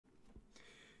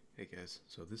Hey guys,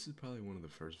 so this is probably one of the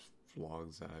first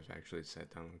vlogs that I've actually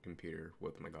sat down on the computer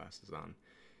with my glasses on,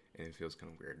 and it feels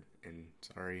kind of weird. And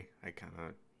sorry, I kind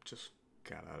of just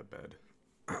got out of bed.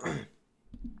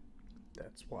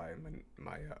 That's why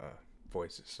my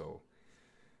voice is so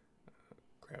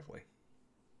gravelly.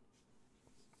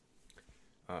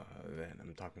 Then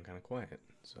I'm talking kind of quiet.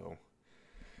 So,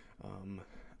 um,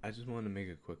 I just wanted to make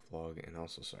a quick vlog, and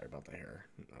also sorry about the hair.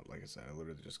 Like I said, I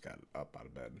literally just got up out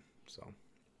of bed. So,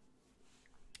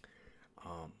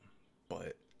 um,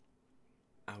 but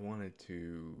I wanted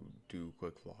to do a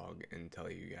quick vlog and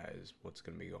tell you guys what's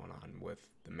going to be going on with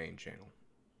the main channel.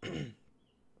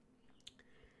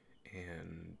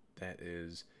 And that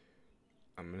is,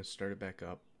 I'm going to start it back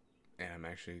up, and I'm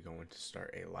actually going to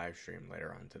start a live stream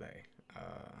later on today.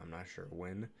 I'm not sure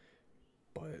when,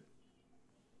 but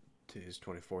today's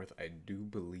 24th. I do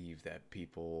believe that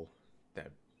people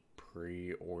that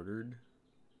pre-ordered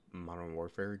Modern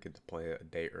Warfare get to play it a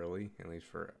day early, at least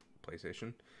for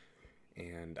PlayStation.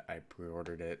 And I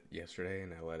pre-ordered it yesterday,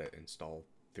 and I let it install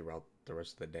throughout the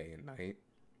rest of the day and night.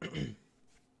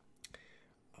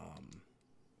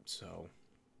 So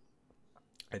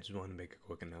I just want to make a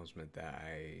quick announcement that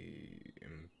I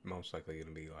am most likely going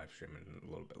to be live streaming a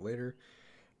little bit later,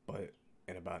 but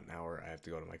in about an hour I have to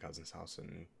go to my cousin's house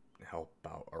and help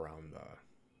out around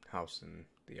the house and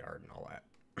the yard and all that.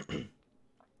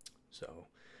 So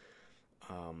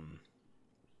um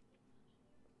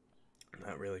I'm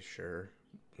not really sure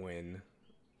when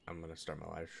I'm gonna start my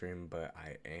live stream, but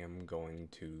I am going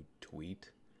to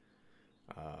tweet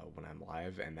when I'm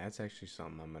live, and that's actually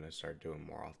something I'm gonna start doing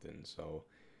more often. So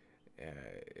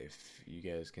if you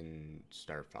guys can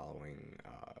start following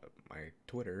my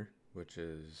Twitter, which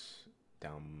is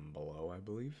down below, I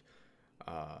believe,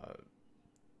 uh,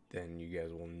 then you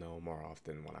guys will know more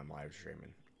often when I'm live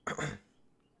streaming.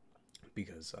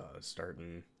 Because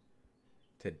starting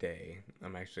today,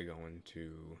 I'm actually going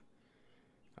to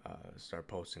start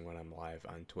posting when I'm live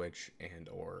on Twitch and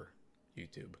or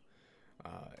YouTube.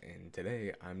 And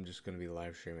today I'm just gonna be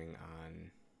live streaming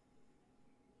on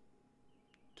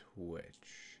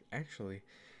Twitch. Actually,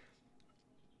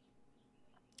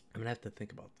 I'm gonna have to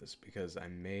think about this because I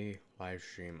may live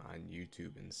stream on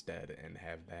YouTube instead and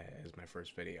have that as my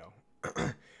first video.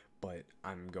 But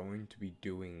I'm going to be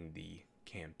doing the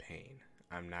campaign.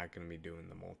 I'm not gonna be doing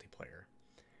the multiplayer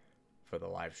for the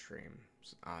live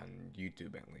streams on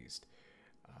YouTube at least.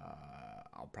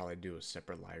 I'll probably do a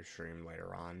separate live stream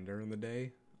later on during the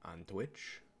day on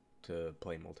Twitch to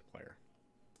play multiplayer.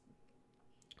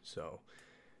 So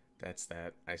that's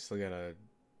that. I still gotta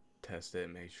test it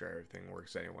and make sure everything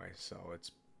works anyway. So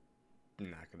it's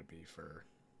not gonna be for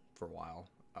a while.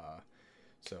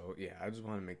 So yeah, I just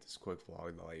want to make this quick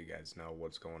vlog to let you guys know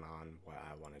what's going on, what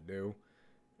I want to do,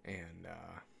 and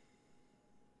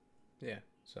yeah.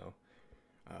 So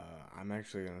I'm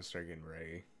actually gonna start getting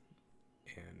ready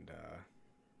and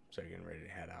start getting ready to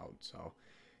head out. So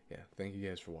yeah, thank you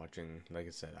guys for watching. Like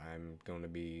I said, I'm going to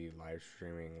be live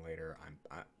streaming later.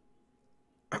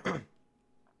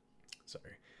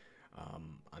 Sorry.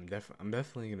 I'm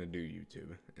definitely gonna do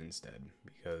YouTube instead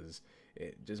because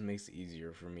it just makes it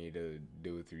easier for me to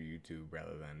do it through YouTube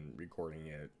rather than recording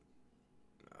it,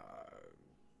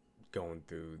 going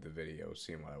through the video,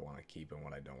 seeing what I want to keep and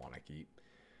what I don't want to keep.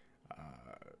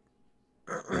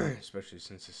 Especially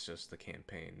since it's just the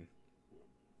campaign,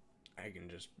 I can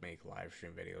just make live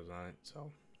stream videos on it.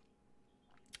 So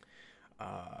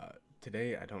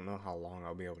today I don't know how long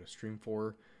I'll be able to stream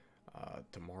for.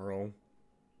 Tomorrow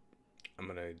I'm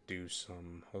gonna do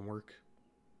some homework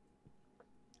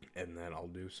and then I'll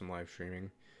do some live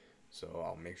streaming. So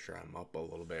I'll make sure I'm up a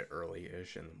little bit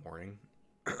early-ish in the morning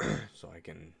so I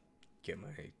can get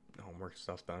my homework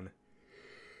stuff done.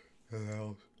 And then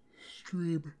I'll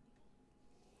stream.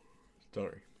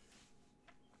 Sorry.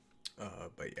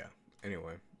 But yeah.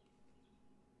 Anyway,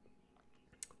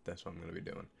 that's what I'm gonna be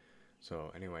doing.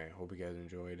 So anyway, I hope you guys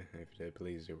enjoyed. And if you did,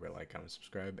 please do like, comment,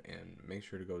 subscribe, and make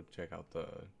sure to go check out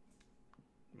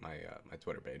my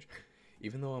Twitter page.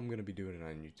 Even though I'm gonna be doing it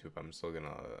on YouTube, I'm still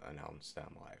gonna announce that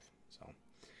I'm live. So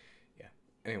yeah.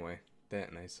 Anyway, that,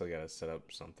 and I still gotta set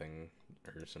up something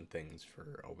or some things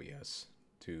for OBS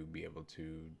to be able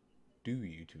to do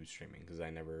YouTube streaming because I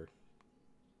never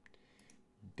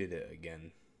did it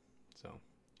again. So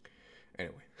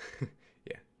anyway,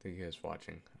 yeah. Thank you guys for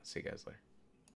watching. I'll see you guys later.